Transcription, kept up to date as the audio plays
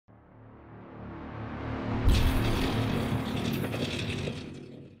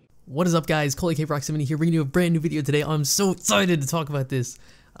What is up, guys? Proximitty here, bringing you a brand new video today. I'm so excited to talk about this.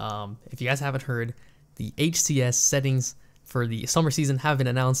 If you guys haven't heard, the HCS settings for the summer season have been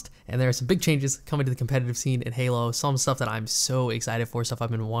announced, and there are some big changes coming to the competitive scene in Halo. Some stuff that I'm so excited for, stuff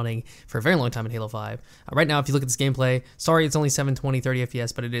I've been wanting for a very long time in Halo 5. Right now, if you look at this gameplay, sorry it's only 720, 30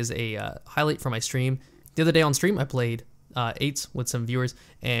 FPS, but it is a highlight from my stream. The other day on stream, I played 8s with some viewers,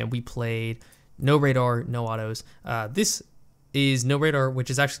 and we played no radar, no autos. This is no radar, which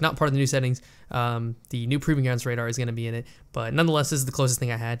is actually not part of the new settings. The new Proving Grounds radar is going to be in it, but nonetheless, this is the closest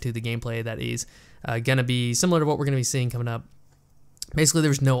thing I had to the gameplay that is going to be similar to what we're going to be seeing coming up. Basically,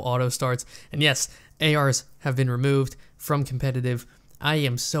 there's no auto starts, and yes, ARs have been removed from competitive. I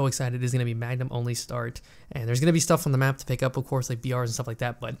am so excited. It's going to be Magnum only start, and there's going to be stuff on the map to pick up, of course, like BRs and stuff like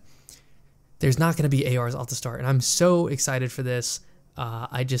that, but there's not going to be ARs off the start, and I'm so excited for this.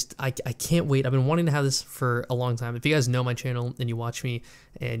 I can't wait. I've been wanting to have this for a long time. If you guys know my channel and you watch me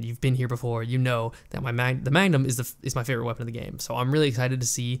and you've been here before, you know that the Magnum is my favorite weapon of the game. So I'm really excited to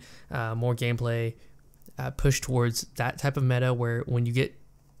see more gameplay push towards that type of meta where when you get,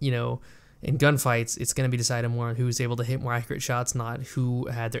 in gunfights, it's going to be decided more on who's able to hit more accurate shots, not who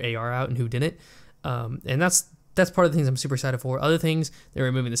had their AR out and who didn't. And that's part of the things I'm super excited for. Other things, they're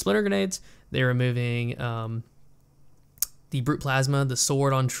removing the splinter grenades. They're removing the Brute Plasma, the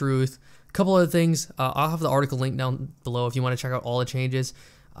Sword on Truth, a couple other things. I'll have the article linked down below if you want to check out all the changes.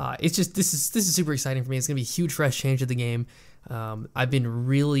 It's just, this is super exciting for me. It's going to be a huge fresh change to the game. I've been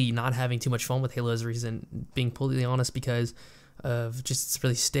really not having too much fun with Halo as a reason, being completely honest, because of just it's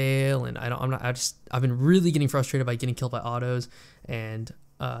really stale, and I've been really getting frustrated by getting killed by autos, and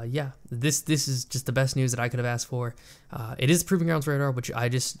yeah, this is just the best news that I could have asked for. It is Proving Grounds radar, which I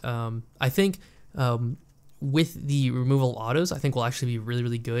think with the removal of autos, I think will actually be really,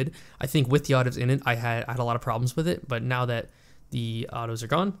 really good. I think with the autos in it, I had a lot of problems with it, but now that the autos are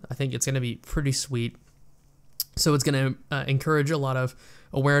gone, I think it's going to be pretty sweet. So it's going to encourage a lot of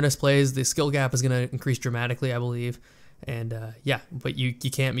awareness plays. The skill gap is going to increase dramatically, I believe. And yeah, but you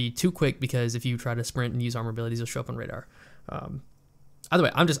can't be too quick, because if you try to sprint and use armor abilities, you'll show up on radar. Either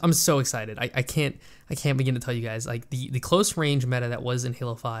way, I'm so excited. I can't begin to tell you guys, like the close range meta that was in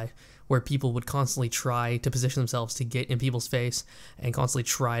Halo 5, where people would constantly try to position themselves to get in people's face and constantly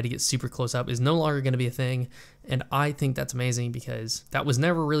try to get super close up, is no longer going to be a thing. And I think that's amazing, because that was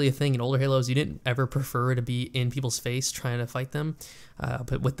never really a thing in older Halos. You didn't ever prefer to be in people's face trying to fight them.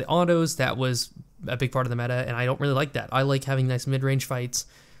 But with the autos, that was a big part of the meta, and I don't really like that. I like having nice mid-range fights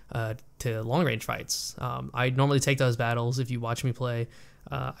to long-range fights. I normally take those battles. If you watch me play,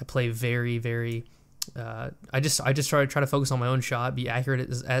 I play very, very I just try to focus on my own shot, be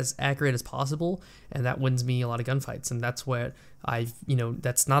as accurate as possible, and that wins me a lot of gunfights. And that's what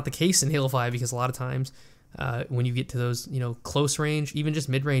that's not the case in Halo 5, because a lot of times when you get to those close range, even just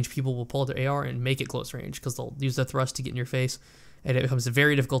mid range, people will pull out their AR and make it close range, because they'll use the thrust to get in your face, and it becomes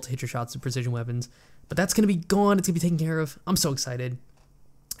very difficult to hit your shots with precision weapons. But that's gonna be gone. It's gonna be taken care of. I'm so excited.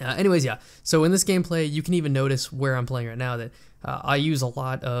 Anyways, yeah. So in this gameplay, you can even notice where I'm playing right now that I use a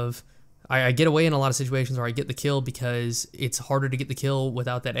lot of. I get away in a lot of situations where I get the kill, because it's harder to get the kill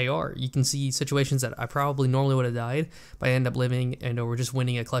without that AR. You can see situations that I probably normally would have died, but I end up living or just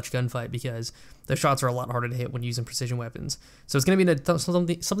winning a clutch gunfight, because the shots are a lot harder to hit when using precision weapons. So it's going to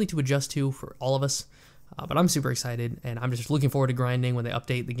be something to adjust to for all of us. But I'm super excited, and I'm just looking forward to grinding when they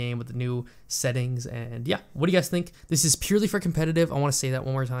update the game with the new settings. And yeah, what do you guys think? This is purely for competitive. I want to say that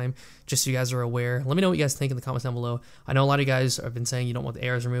one more time, just so you guys are aware. Let me know what you guys think in the comments down below. I know a lot of you guys have been saying you don't want the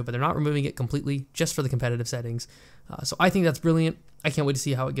ARs removed, but they're not removing it completely, just for the competitive settings. So I think that's brilliant. I can't wait to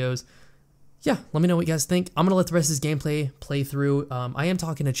see how it goes. Yeah, let me know what you guys think. I'm going to let the rest of this gameplay play through. I am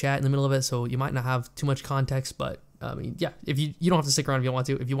talking to chat in the middle of it, so you might not have too much context, but I mean, yeah, if you don't have to stick around if you want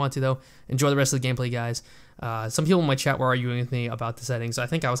to. If you want to, though, enjoy the rest of the gameplay, guys. Some people in my chat were arguing with me about the settings, so I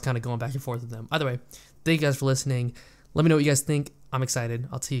think I was kind of going back and forth with them. Either way, thank you guys for listening. Let me know what you guys think. I'm excited.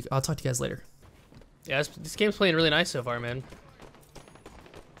 I'll talk to you guys later. Yeah, this game's playing really nice so far, man.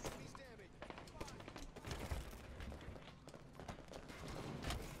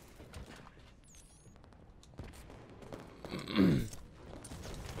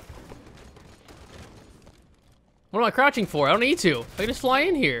 What am I crouching for? I don't need to. I can just fly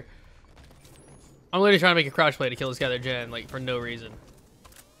in here. I'm literally trying to make a crouch play to kill this guy there, Jen, like, for no reason.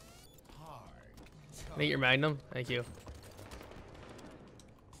 Make your Magnum. Thank you.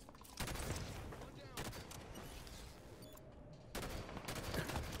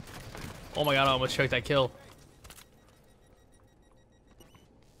 Oh my god, I almost choked that kill.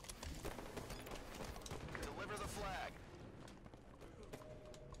 Deliver the flag.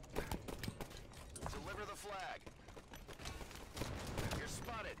 Deliver the flag. You're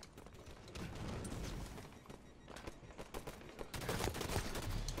spotted.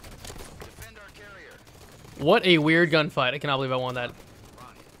 What a weird gunfight. I cannot believe I won that.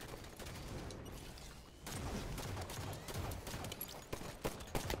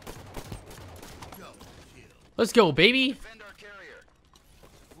 Let's go, baby. Defend our carrier.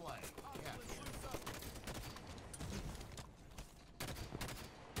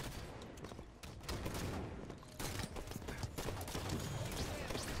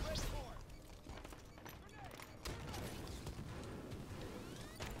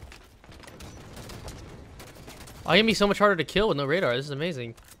 Oh, it'd be so much harder to kill with no radar. This is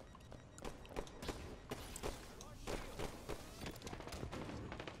amazing.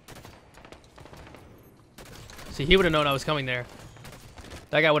 See, he would have known I was coming there.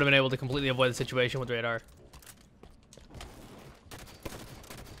 That guy would have been able to completely avoid the situation with radar.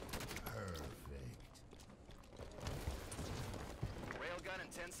 Railgun in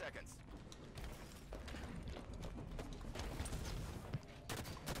 10 seconds.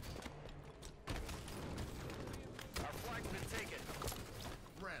 Our flag's been taken.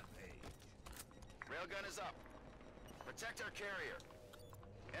 Rampage. Railgun is up. Protect our carrier.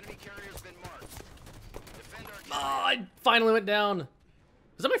 Enemy carrier's been marked. Defend our carrier. Oh, I finally went down.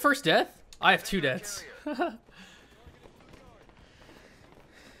 Was that my first death? I have 2 deaths.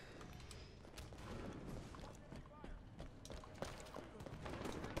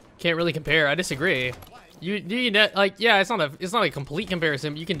 Can't really compare. I disagree. Like, yeah, it's not a complete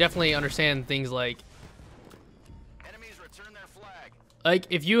comparison, but you can definitely understand things like Enemies return their flag. like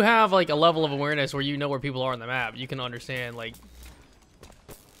if you have like a level of awareness where you know where people are on the map, you can understand like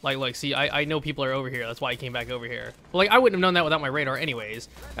see, I know people are over here. That's why I came back over here. But like I wouldn't have known that without my radar anyways.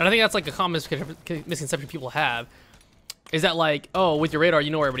 And I think that's like a common misconception people have is that like, oh, with your radar you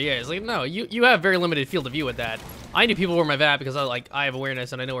know where everybody is. Like no, you have very limited field of view with that. I knew people were my map because I have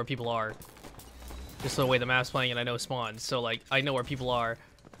awareness and I know where people are. Just the way the map's playing and I know spawns. So like I know where people are.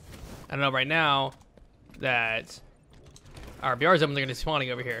 I know right now that our BR's open, they're gonna be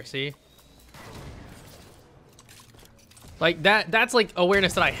spawning over here, see? Like that's like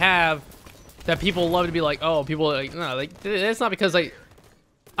awareness that I have that people love to be like, oh, people like no, like it's not because I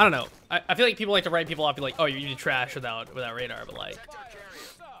don't know. I feel like people like to write people off, be like, oh, you trash without radar, but like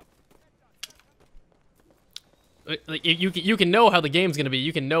you can know how the game's gonna be.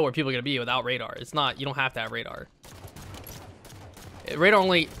 You can know where people are gonna be without radar. It's not, you don't have to have radar. Radar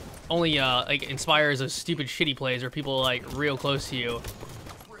only like inspires those stupid shitty plays where people are like real close to you,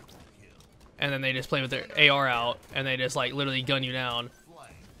 and then they just play with their AR out and they just like literally gun you down.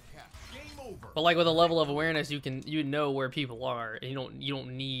 But like with a level of awareness, you know where people are, and you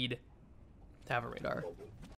don't need to have a radar.